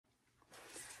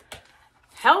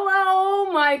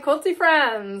Hello, my quilty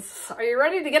friends. Are you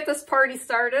ready to get this party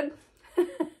started?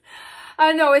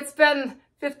 I know it's been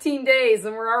 15 days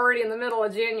and we're already in the middle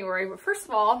of January, but first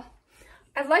of all,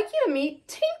 I'd like you to meet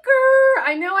Tinker.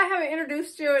 I know I haven't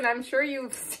introduced you and I'm sure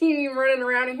you've seen him running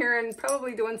around in here and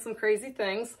probably doing some crazy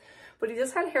things, but he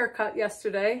just had a haircut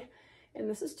yesterday. And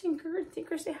this is Tinker.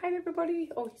 Tinker, say hi to everybody.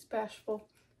 Oh, he's bashful.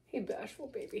 Hey, bashful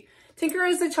baby. Tinker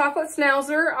is a chocolate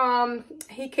schnauzer.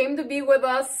 He came to be with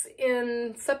us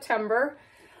in September.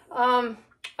 A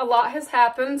lot has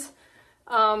happened.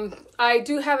 I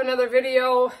do have another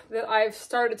video that I've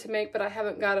started to make, but I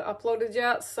haven't got it uploaded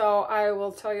yet. So I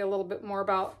will tell you a little bit more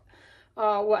about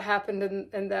what happened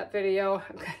in that video.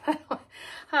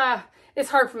 It's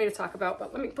hard for me to talk about,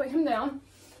 but let me put him down.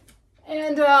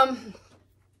 And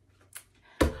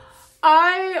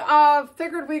I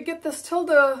figured we'd get this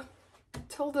Tilda,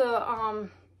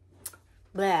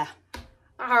 blah.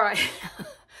 All right,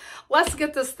 let's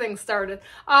get this thing started.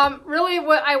 Really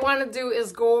what I want to do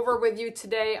is go over with you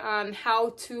today on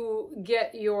how to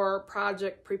get your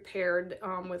project prepared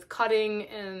with cutting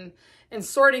and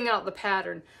sorting out the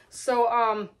pattern. So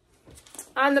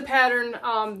on the pattern,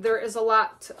 there is a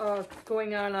lot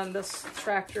going on this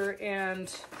tractor,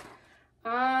 and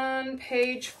on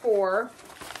page 4,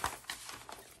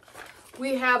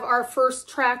 we have our first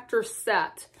tractor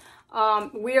set.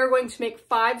 We are going to make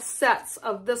 5 sets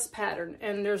of this pattern,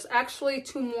 and there's actually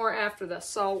 2 more after this.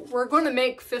 So we're going to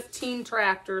make 15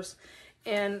 tractors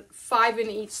and 5 in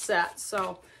each set.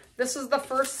 So this is the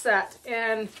first set,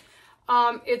 and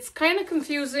it's kind of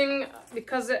confusing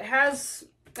because it has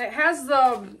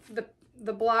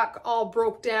the block all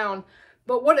broke down,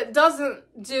 but what it doesn't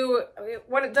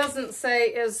say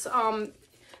is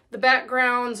the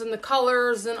backgrounds and the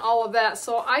colors and all of that.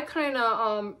 So I kind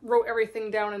of wrote everything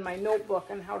down in my notebook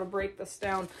on how to break this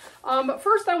down. But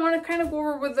first I want to kind of go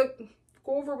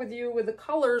over with you the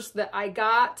colors that I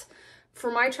got for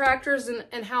my tractors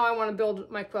and how I want to build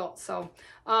my quilt. So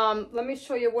let me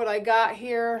show you what I got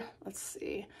here. Let's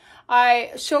see.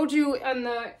 I showed you in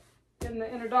the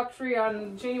introductory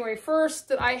on January 1st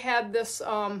that I had this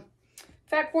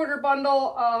fat quarter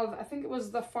bundle of, I think it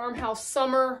was the Farmhouse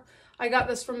Summer. I got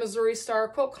this from Missouri Star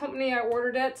Quilt Company. I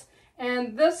ordered it,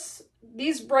 and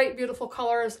these bright, beautiful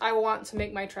colors I want to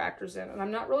make my tractors in, and I'm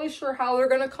not really sure how they're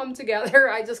going to come together.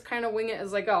 I just kind of wing it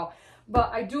as I go,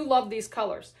 but I do love these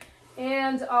colors.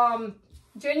 And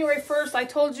January 1st, I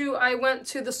told you I went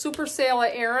to the super sale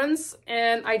at Aaron's,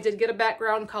 and I did get a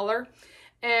background color,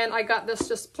 and I got this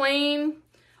just plain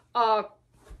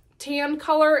tan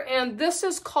color, and this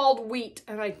is called Wheat,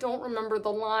 and I don't remember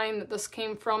the line that this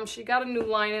came from. She got a new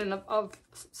line in of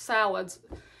salad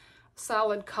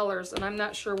colors, and I'm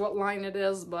not sure what line it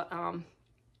is, but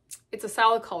it's a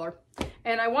salad color.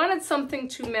 And I wanted something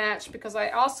to match because I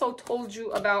also told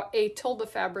you about a Tilda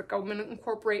fabric. I'm going to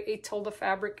incorporate a Tilda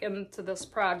fabric into this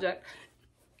project,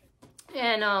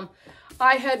 and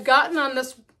I had gotten on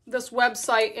this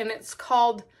website, and it's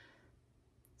called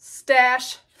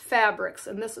Stash Fabrics,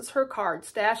 and this is her card,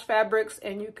 Stash Fabrics,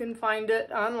 and you can find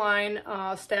it online,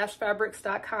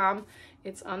 stashfabrics.com.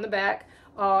 It's on the back.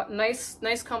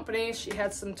 Nice company. She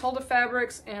had some Tilda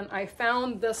fabrics, and I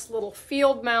found this little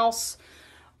field mouse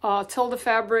Tilda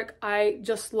fabric. I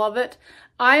just love it.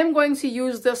 I am going to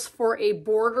use this for a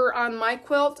border on my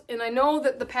quilt, and I know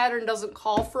that the pattern doesn't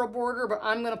call for a border, but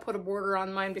I'm going to put a border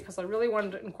on mine because I really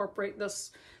wanted to incorporate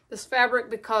this fabric,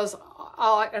 because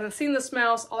and I've seen this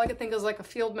mouse, all I could think is like a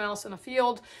field mouse in a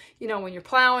field, you know, when you're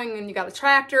plowing and you got a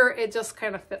tractor, it just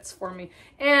kind of fits for me.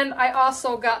 And I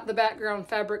also got the background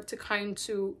fabric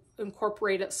to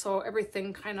incorporate it so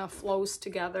everything kind of flows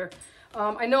together.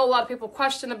 I know a lot of people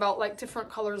question about like different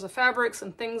colors of fabrics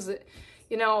and things that,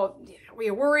 you know,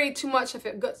 we worry too much if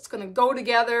it's going to go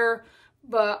together.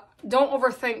 But don't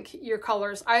overthink your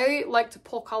colors. I like to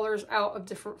pull colors out of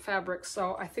different fabrics,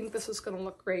 so I think this is going to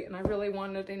look great, and I really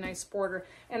wanted a nice border.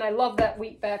 And I love that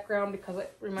wheat background because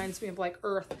it reminds me of like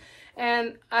earth.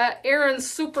 And at Aaron's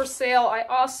super sale, I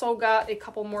also got a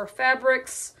couple more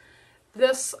fabrics.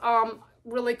 This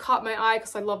really caught my eye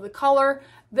because I love the color.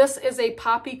 This is a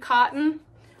poppy cotton.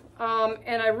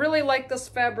 And I really like this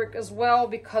fabric as well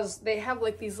because they have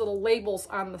like these little labels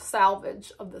on the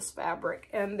salvage of this fabric,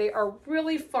 and they are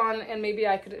really fun, and maybe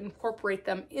I could incorporate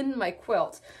them in my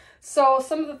quilt. So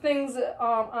some of the things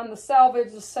on the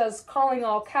salvage, it says, calling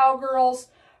all cowgirls,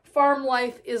 farm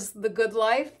life is the good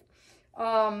life,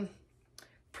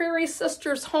 Prairie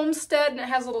Sisters Homestead, and it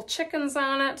has little chickens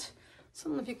on it. So I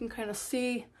don't know if you can kind of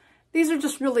see. These are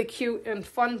just really cute and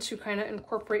fun to kind of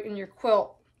incorporate in your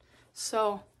quilt.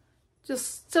 So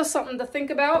just something to think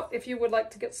about if you would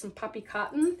like to get some poppy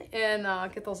cotton and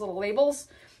get those little labels.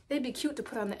 They'd be cute to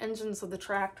put on the engines of the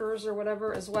tractors or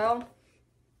whatever as well.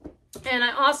 And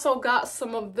I also got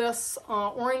some of this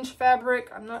orange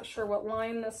fabric. I'm not sure what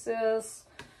line this is.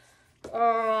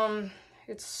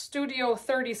 It's Studio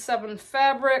 37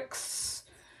 Fabrics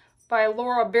by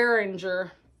Laura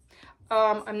Behringer.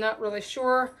 I'm not really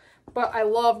sure, but I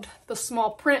loved the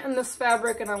small print in this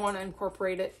fabric and I want to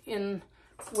incorporate it in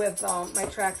with my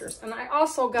tractors. And I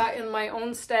also got in my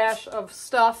own stash of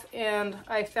stuff, and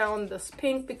I found this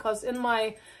pink because in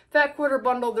my Fat Quarter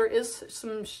bundle there is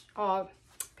some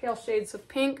pale shades of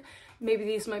pink. Maybe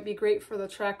these might be great for the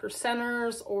tractor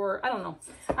centers, or I don't know.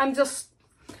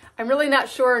 I'm really not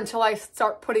sure until I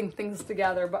start putting things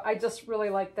together, but I just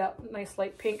really like that nice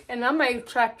light pink. And on my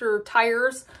tractor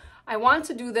tires, I want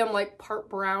to do them like part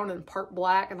brown and part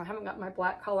black, and I haven't got my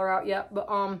black color out yet, but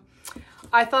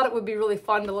I thought it would be really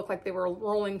fun to look like they were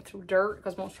rolling through dirt,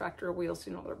 because most tractor wheels,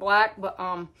 you know, they're black. But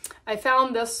I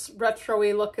found this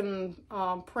retro-y looking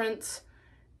print.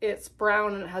 It's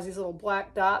brown and it has these little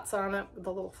black dots on it with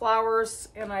the little flowers.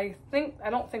 And I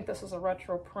don't think this is a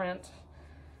retro print.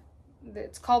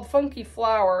 It's called Funky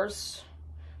Flowers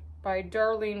by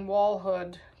Darlene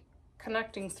Walhood,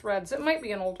 Connecting Threads. It might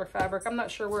be an older fabric. I'm not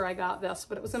sure where I got this,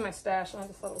 but it was in my stash and I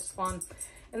just thought it was fun.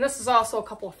 And this is also a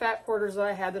couple of Fat Quarters that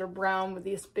I had that are brown with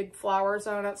these big flowers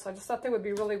on it. So I just thought they would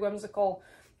be really whimsical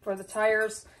for the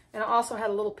tires. And I also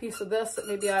had a little piece of this that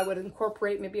maybe I would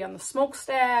incorporate maybe on the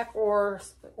smokestack or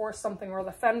something, or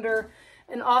the fender.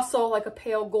 And also like a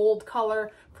pale gold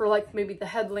color for like maybe the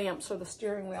headlamps or the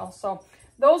steering wheel. So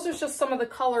those are just some of the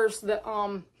colors that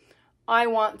I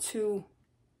want to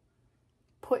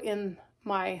put in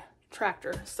my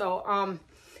tractor. So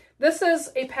this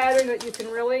is a pattern that you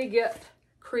can really get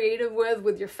creative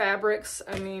with your fabrics.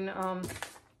 I mean,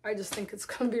 I just think it's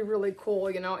going to be really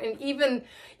cool, you know. And even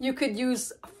you could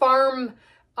use farm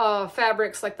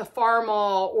fabrics like the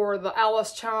Farmall or the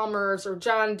Alice Chalmers or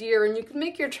John Deere, and you can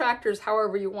make your tractors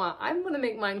however you want. I'm going to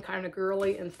make mine kind of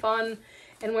girly and fun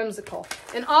and whimsical.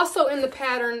 And also in the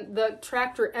pattern, the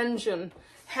tractor engine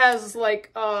has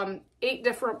like 8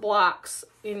 different blocks,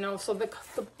 you know, so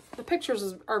the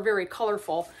pictures are very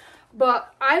colorful.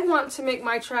 But I want to make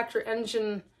my tractor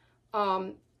engine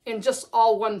in just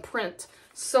all one print.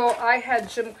 So I had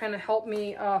Jim kind of help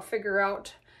me figure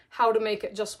out how to make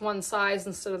it just one size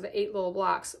instead of the 8 little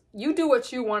blocks. You do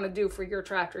what you want to do for your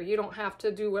tractor. You don't have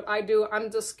to do what I do.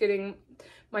 I'm just getting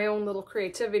my own little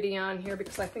creativity on here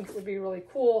because I think it would be really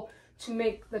cool to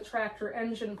make the tractor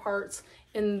engine parts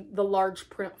in the large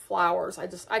print flowers. I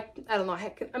don't know.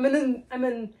 I'm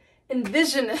an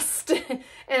envisionist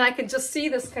and I could just see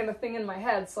this kind of thing in my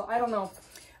head. So I don't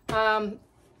know.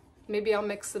 Maybe I'll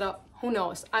mix it up. Who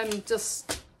knows? I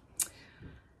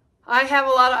have a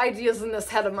lot of ideas in this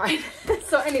head of mine.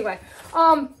 So anyway,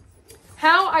 how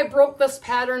I broke this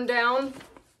pattern down,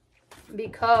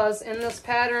 because in this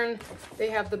pattern,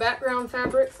 they have the background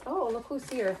fabrics. Oh, look who's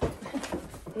here.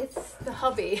 It's the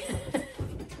hubby.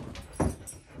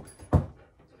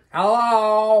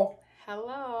 Hello.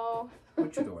 Hello.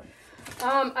 What you doing?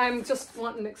 I'm just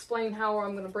wanting to explain how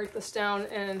I'm going to break this down,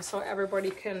 and so everybody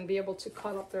can be able to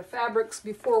cut up their fabrics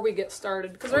before we get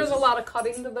started, because there's a lot of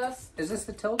cutting to this. Is this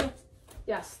the Tilda?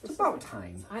 Yes. It's about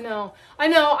time. I know.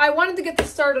 I wanted to get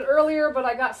this started earlier, but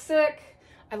I got sick.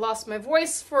 I lost my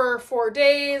voice for 4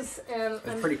 days, and It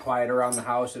was pretty quiet around the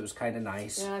house. It was kind of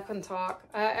nice. Yeah, I couldn't talk.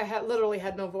 I literally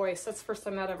had no voice. That's the first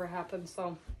time that ever happened.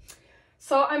 So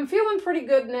I'm feeling pretty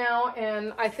good now,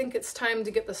 and I think it's time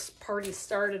to get this party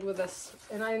started with this.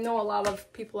 And I know a lot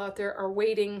of people out there are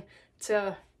waiting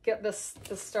to get this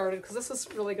started, because this is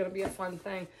really going to be a fun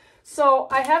thing. So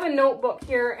I have a notebook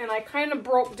here, and I kind of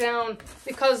broke down,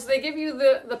 because they give you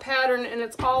the pattern, and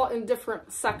it's all in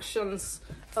different sections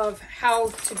of how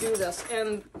to do this.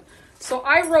 And so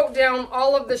I wrote down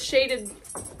all the shaded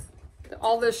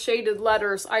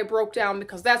letters I broke down,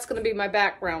 because that's going to be my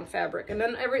background fabric. And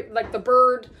then like the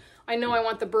bird, I know I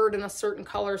want the bird in a certain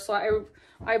color, so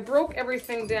I broke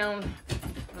everything down.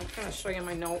 I'm trying to show you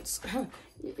my notes.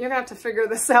 You're going to have to figure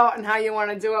this out and how you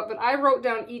want to do it. But I wrote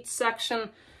down each section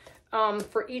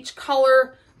for each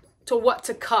color to what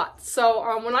to cut.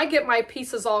 So when I get my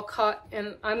pieces all cut,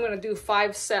 and I'm going to do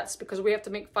 5 sets, because we have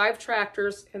to make 5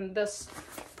 tractors in this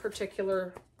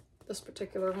particular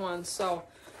one. So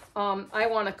I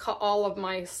want to cut all of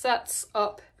my sets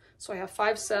up. So I have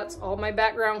 5 sets, all my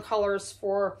background colors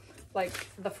for, like,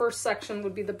 the first section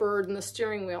would be the bird and the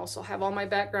steering wheel. So I'll have all my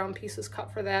background pieces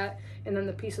cut for that, and then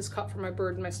the pieces cut for my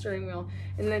bird and my steering wheel.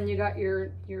 And then you got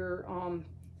your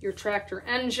your tractor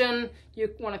engine.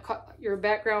 You want to cut your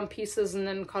background pieces and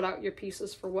then cut out your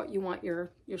pieces for what you want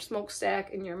your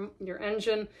smokestack and your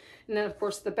engine. And then of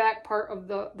course the back part of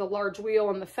the large wheel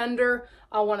and the fender,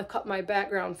 I'll want to cut my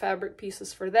background fabric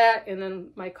pieces for that, and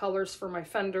then my colors for my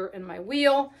fender and my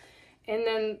wheel. And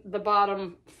then the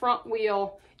bottom front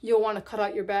wheel, you'll want to cut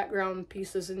out your background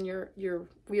pieces and your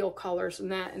wheel colors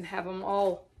and that, and have them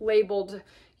all labeled,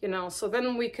 you know, so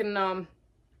then we can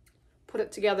put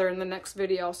it together in the next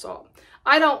video. So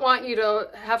I don't want you to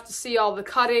have to see all the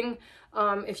cutting.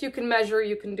 If you can measure,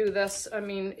 you can do this. I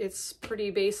mean, it's pretty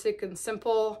basic and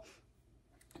simple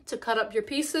to cut up your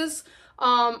pieces.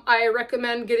 I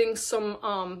recommend getting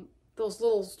some those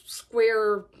little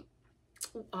square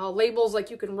labels, like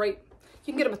you can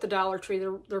get them at the Dollar Tree.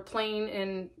 They're plain,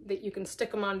 and that you can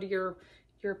stick them onto your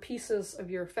pieces of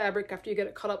your fabric after you get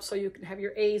it cut up, so you can have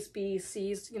your A's, B's,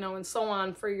 C's, you know, and so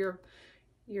on for your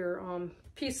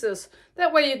pieces.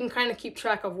 That way you can kind of keep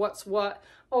track of what's what.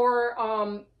 Or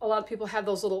a lot of people have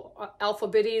those little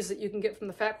alphabetties that you can get from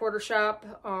the Fat Quarter Shop,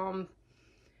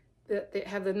 that they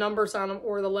have the numbers on them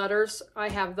or the letters. I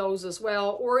have those as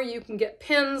well. Or you can get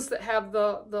pins that have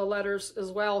the letters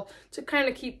as well, to kind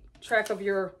of keep track of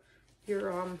your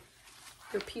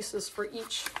pieces for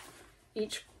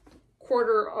each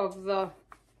quarter of the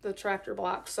tractor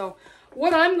block. So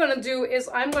what I'm going to do is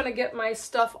I'm going to get my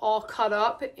stuff all cut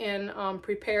up and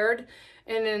prepared,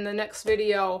 and in the next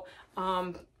video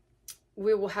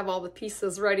we will have all the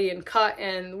pieces ready and cut,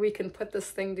 and we can put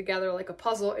this thing together like a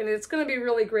puzzle. And it's going to be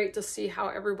really great to see how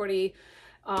everybody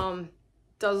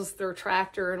does their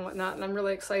tractor and whatnot, and I'm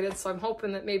really excited. So I'm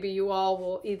hoping that maybe you all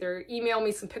will either email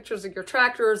me some pictures of your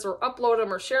tractors, or upload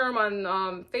them, or share them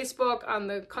on Facebook, on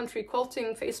the Country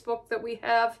Quilting Facebook that we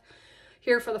have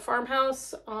here for the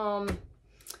farmhouse. I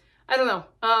don't know.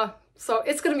 So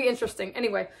it's going to be interesting.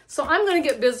 Anyway, so I'm going to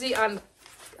get busy on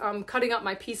cutting up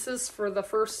my pieces for the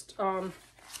first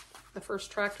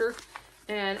tractor.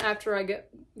 And after I get,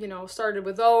 you know, started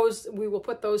with those, we will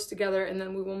put those together, and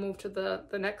then we will move to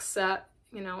the next set,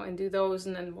 you know, and do those,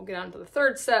 and then we'll get on to the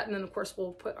third set, and then of course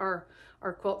we'll put our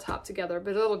quilt top together.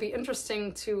 But it'll be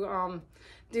interesting to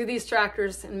do these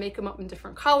tractors and make them up in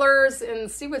different colors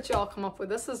and see what y'all come up with.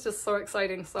 This is just so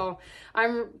exciting. So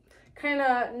I'm kind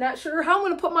of not sure how I'm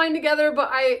going to put mine together,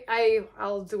 but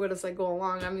I'll do it as I go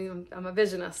along. I mean, I'm a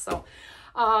visionist,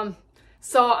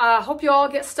 so I hope you all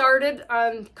get started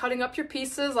on cutting up your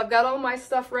pieces. I've got all my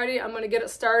stuff ready. I'm going to get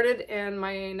it started, and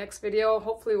my next video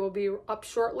hopefully will be up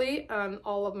shortly on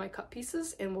all of my cut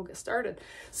pieces, and we'll get started.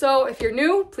 So if you're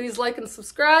new, please like and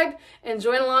subscribe, and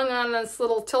join along on this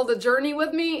little Tilda journey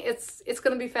with me. It's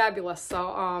going to be fabulous.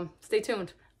 So stay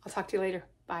tuned. I'll talk to you later.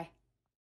 Bye.